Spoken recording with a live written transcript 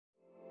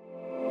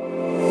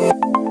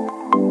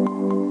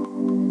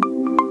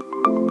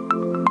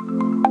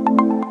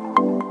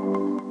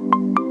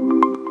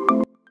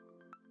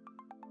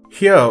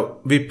Here,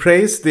 we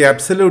praise the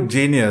absolute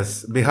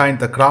genius behind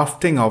the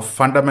crafting of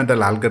fundamental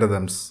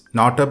algorithms,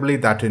 notably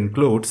that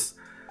includes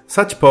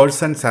such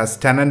persons as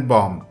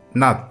Tenenbaum,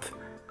 Nath,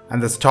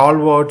 and the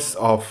stalwarts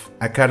of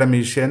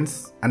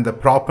academicians and the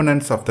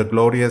proponents of the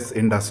glorious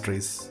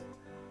industries.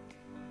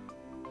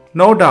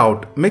 No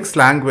doubt, mixed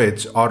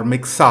language or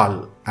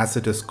Mixal, as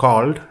it is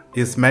called,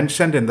 is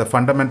mentioned in the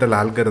fundamental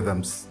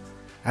algorithms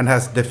and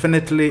has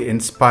definitely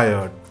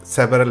inspired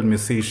several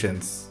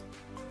musicians.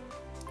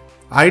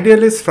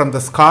 Idealists from the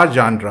ska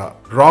genre,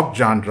 rock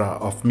genre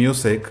of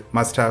music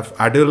must have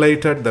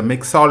adulated the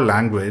Mixal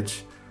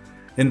language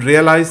in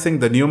realizing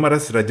the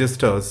numerous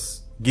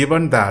registers,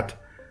 given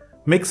that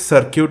mixed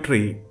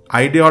circuitry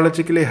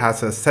ideologically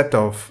has a set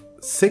of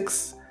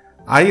 6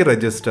 I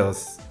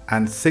registers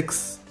and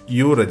 6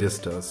 U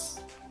registers.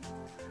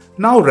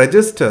 Now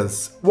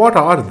registers, what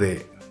are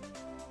they?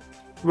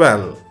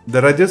 Well,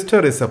 the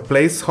register is a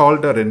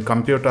placeholder in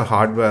computer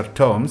hardware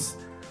terms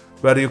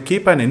where you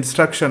keep an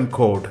instruction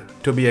code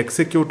to be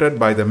executed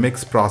by the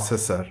mix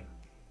processor.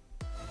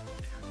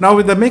 Now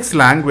in the mixed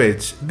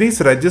language,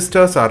 these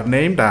registers are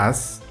named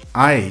as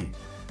I,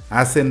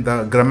 as in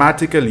the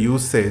grammatical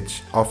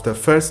usage of the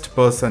first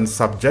person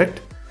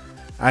subject,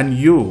 and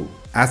U,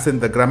 as in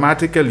the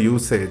grammatical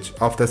usage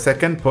of the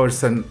second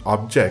person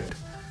object.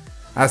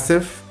 As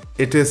if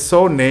it is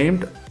so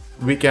named,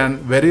 we can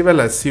very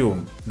well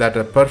assume that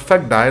a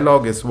perfect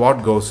dialogue is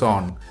what goes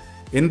on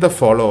in the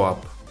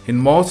follow-up in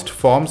most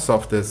forms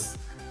of this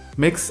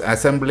mixed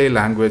assembly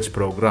language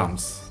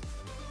programs.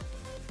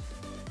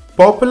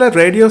 Popular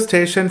radio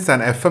stations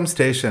and FM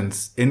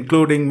stations,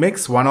 including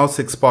Mix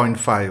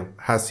 106.5,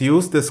 has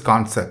used this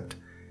concept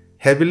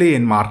heavily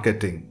in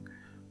marketing,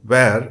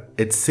 where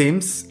it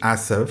seems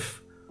as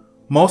if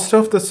most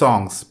of the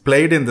songs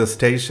played in the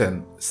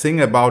station sing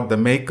about the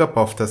makeup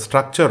of the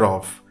structure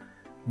of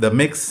the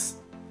mix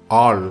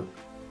all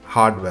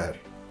hardware.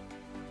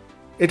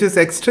 It is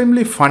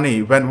extremely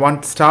funny when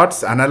one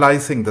starts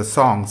analyzing the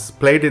songs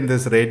played in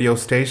these radio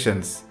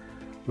stations,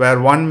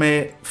 where one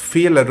may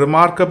feel a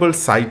remarkable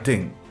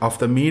sighting of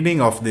the meaning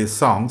of these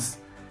songs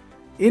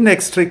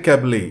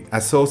inextricably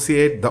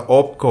associate the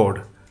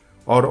opcode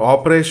or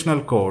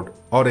operational code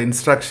or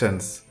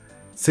instructions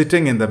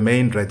sitting in the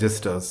main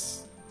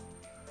registers.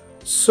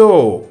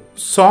 So,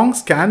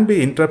 songs can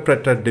be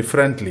interpreted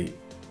differently,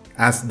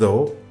 as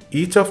though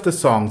each of the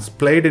songs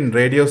played in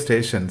radio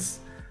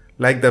stations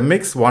like the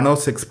Mix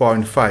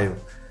 106.5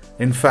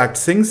 in fact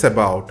sings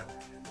about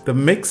the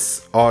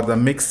mix or the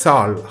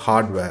Mixal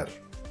hardware.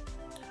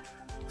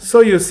 So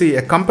you see,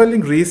 a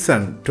compelling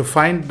reason to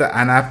find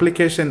an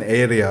application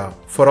area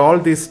for all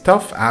these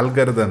tough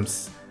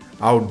algorithms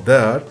out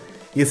there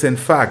is in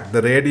fact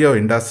the radio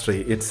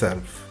industry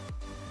itself.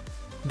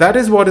 That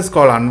is what is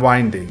called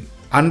unwinding,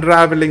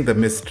 unraveling the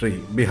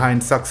mystery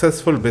behind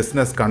successful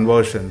business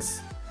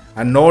conversions,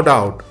 and no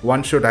doubt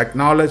one should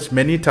acknowledge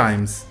many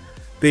times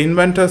the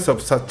inventors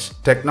of such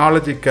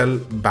technological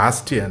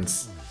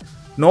bastions,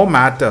 no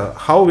matter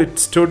how it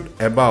stood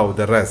above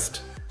the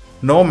rest,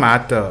 no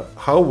matter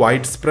how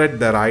widespread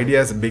their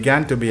ideas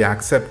began to be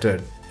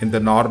accepted in the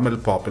normal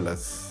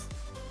populace.